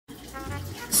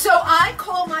I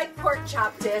call my pork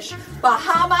chop dish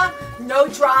Bahama No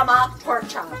Drama Pork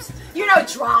Chops. You know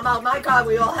drama. My God,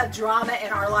 we all have drama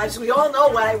in our lives. We all know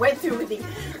what I went through with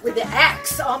the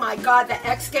ex. Oh my God, the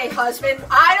ex-gay husband.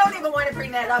 I don't even want to bring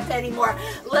that up anymore.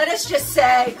 Let us just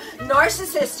say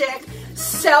narcissistic,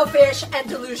 selfish, and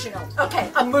delusional.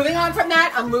 Okay, I'm moving on from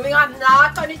that. I'm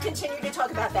not going to continue to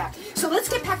talk about that. So let's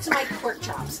get back to my pork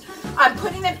chops. I'm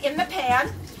putting them in the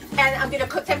pan, and I'm going to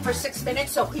cook them for 6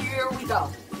 minutes, so here we go.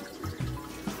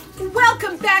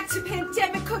 Welcome back to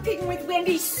Pandemic Cooking with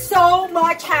Wendy. So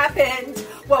much happened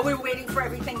while we were waiting for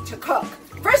everything to cook.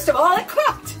 First of all, it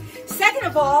cooked. Second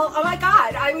of all, oh my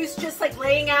God, I was just like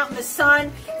laying out in the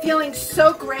sun, feeling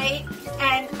so great.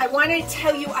 And I wanted to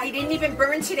tell you I didn't even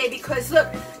burn today because look,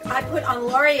 I put on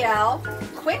L'Oreal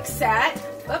Quick Set.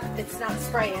 Oh, it's not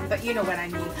spraying, but you know what I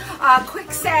mean.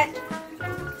 Quick Set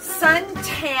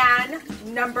Suntan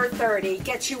number 30.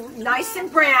 Gets you nice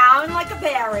and brown like a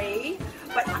berry,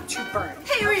 but not too burnt.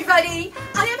 Hey everybody,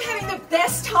 I am having the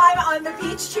best time on the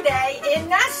beach today in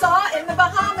Nassau, in the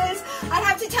Bahamas. I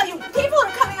have to tell you, people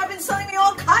are coming up and selling me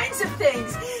all kinds of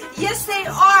things. Yes, they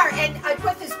are, and I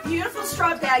put this beautiful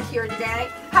straw bag here today.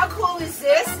 How cool is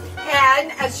this?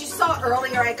 And as you saw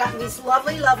earlier, I got these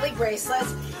lovely, lovely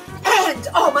bracelets. And,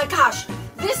 oh my gosh,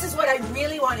 this is what I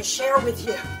really want to share with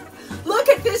you. Look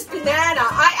at this banana.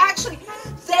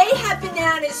 They have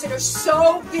bananas that are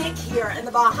so big here in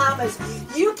the Bahamas.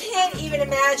 You can't even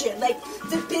imagine, like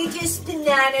the biggest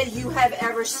banana you have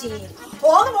ever seen.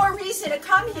 All the more reason to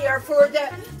come here for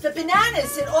the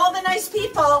bananas that all the nice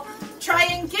people try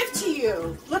and give to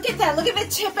you. Look at that. Look at the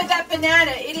tip of that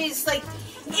banana. It is like,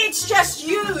 it's just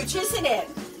huge, isn't it?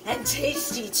 And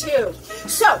tasty too.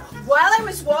 So while I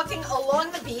was walking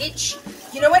along the beach,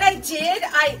 you know what I did?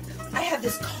 I have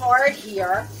this card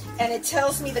here, and it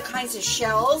tells me the kinds of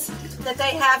shells that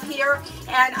they have here.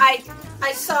 And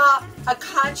I saw a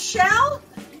conch shell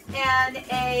and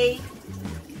a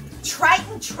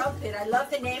Triton trumpet. I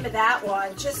love the name of that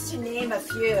one, just to name a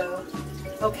few.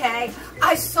 Okay,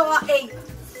 I saw a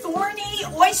thorny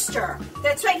oyster.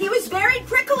 That's right, he was very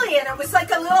prickly, and it was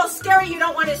like a little scary. You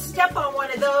don't want to step on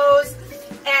one of those.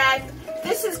 And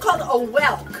this is called a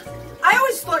whelk. I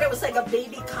always thought it was like a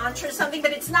baby conch or something,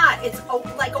 but it's not. It's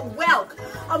like a whelk.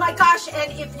 Oh my gosh,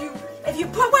 and if you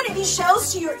put one of these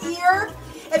shells to your ear,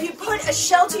 if you put a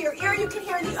shell to your ear, you can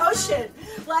hear the ocean.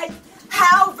 Like,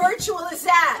 how virtual is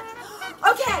that?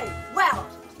 Okay, well,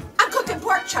 I'm cooking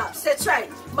pork chops. That's right.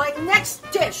 My next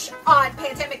dish on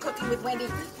Pandemic Cooking with Wendy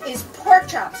is pork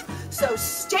chops. So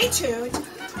stay tuned.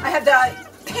 I have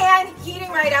the pan heating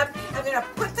right up. I'm going to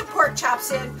put the pork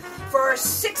chops in for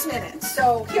 6 minutes.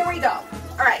 So here we go.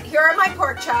 All right, here are my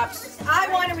pork chops.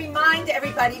 I want to remind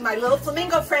everybody, my little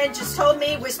flamingo friend just told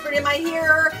me, whispered in my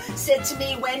ear, said to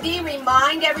me, Wendy,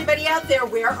 remind everybody out there,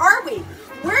 where are we?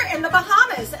 We're in the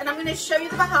Bahamas, and I'm going to show you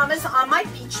the Bahamas on my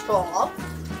beach ball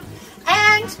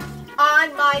and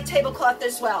on my tablecloth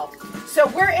as well. So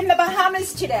we're in the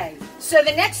Bahamas today. So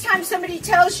the next time somebody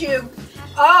tells you,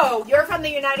 oh, you're from the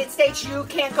United States, you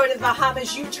can't go to the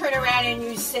Bahamas, you turn around and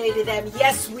you say to them,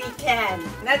 yes, we can.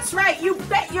 That's right, you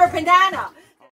bet your banana